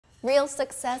Real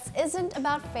success isn't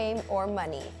about fame or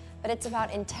money, but it's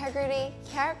about integrity,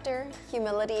 character,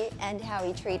 humility, and how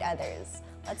we treat others.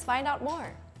 Let's find out more.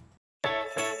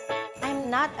 I'm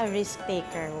not a risk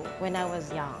taker when I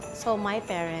was young. So my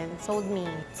parents told me,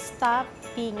 stop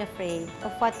being afraid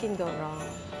of what can go wrong,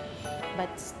 but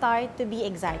start to be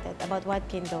excited about what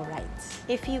can go right.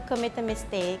 If you commit a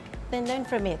mistake, then learn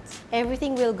from it.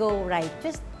 Everything will go right.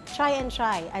 Just try and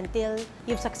try until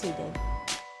you've succeeded.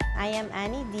 I am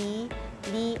Annie D,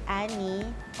 Lee Annie,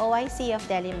 OIC of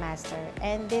Deli Master,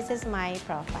 and this is my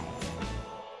profile.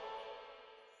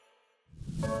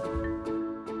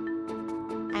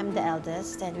 I'm the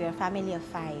eldest, and we're a family of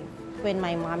 5. When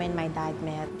my mom and my dad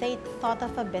met, they thought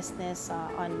of a business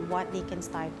on what they can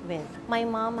start with. My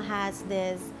mom has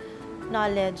this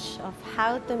knowledge of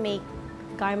how to make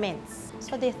garments,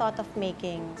 so they thought of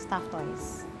making stuffed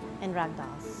toys and rag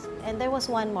dolls. And there was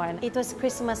one more. It was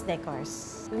Christmas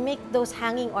decors. We make those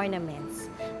hanging ornaments.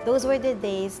 Those were the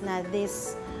days that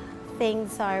these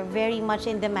things are very much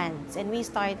in demand, and we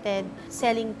started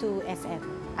selling to SM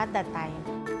at that time.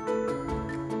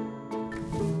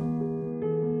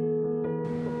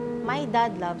 My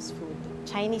dad loves food,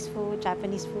 Chinese food,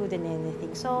 Japanese food, and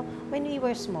anything. So when we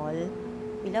were small,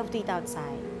 we loved to eat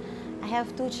outside. I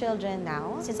have 2 children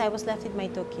now. Since I was left with my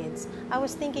 2 kids, I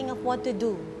was thinking of what to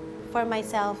do for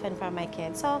myself and for my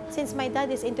kids. So since my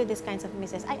dad is into these kinds of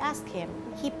business, I asked him.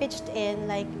 He pitched in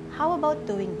like, how about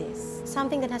doing this?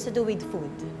 Something that has to do with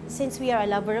food. Since we are a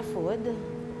lover of food,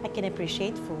 I can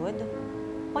appreciate food.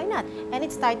 Why not? And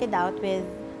it started out with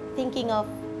thinking of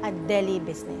a deli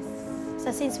business.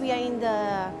 So since we are in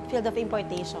the field of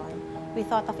importation, we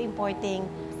thought of importing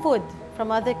food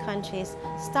from other countries,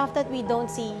 stuff that we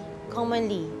don't see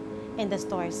commonly in the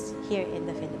stores here in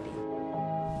the Philippines.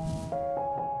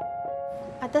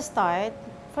 At the start,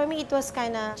 for me, it was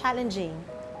kind of challenging.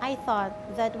 I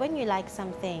thought that when you like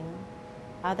something,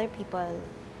 other people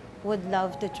would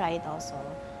love to try it also.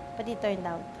 But it turned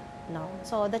out no.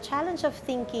 So the challenge of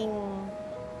thinking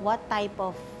what type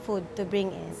of food to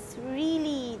bring is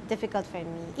really difficult for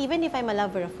me. Even if I'm a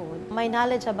lover of food, my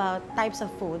knowledge about types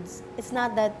of foods, it's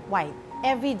not that wide.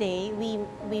 Every day,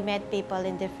 we met people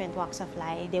in different walks of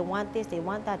life. They want this, they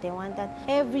want that, they want that.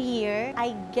 Every year,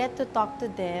 I get to talk to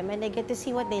them and I get to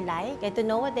see what they like, get to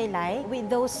know what they like. With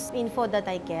those info that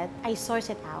I get, I source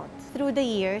it out. Through the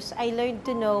years, I learned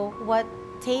to know what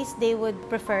taste they would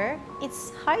prefer.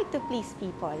 It's hard to please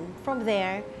people. From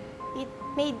there, it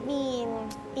made me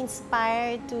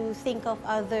inspired to think of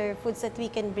other foods that we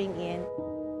can bring in.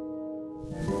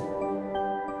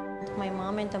 To my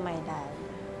mom and to my dad,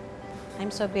 I'm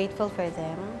so grateful for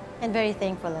them and very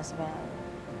thankful as well.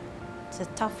 It's a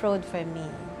tough road for me,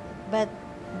 but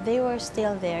they were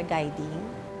still there guiding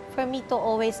for me to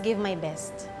always give my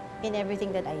best in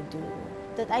everything that I do.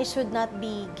 That I should not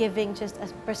be giving just a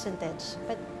percentage,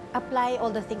 but apply all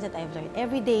the things that I've learned.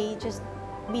 Every day, just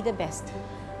be the best.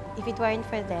 If it weren't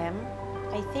for them,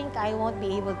 I think I won't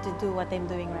be able to do what I'm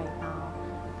doing right now.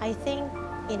 I think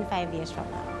in 5 years from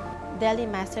now, Deli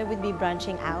Master would be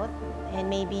branching out and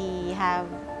maybe have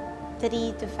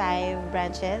 3 to 5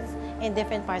 branches in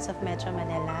different parts of Metro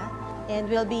Manila. And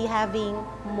we'll be having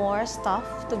more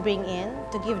stuff to bring in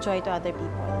to give joy to other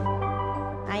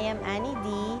people. I am Annie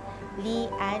D, Lee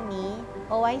Annie,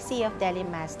 OIC of Deli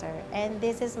Master, and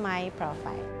this is my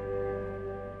profile.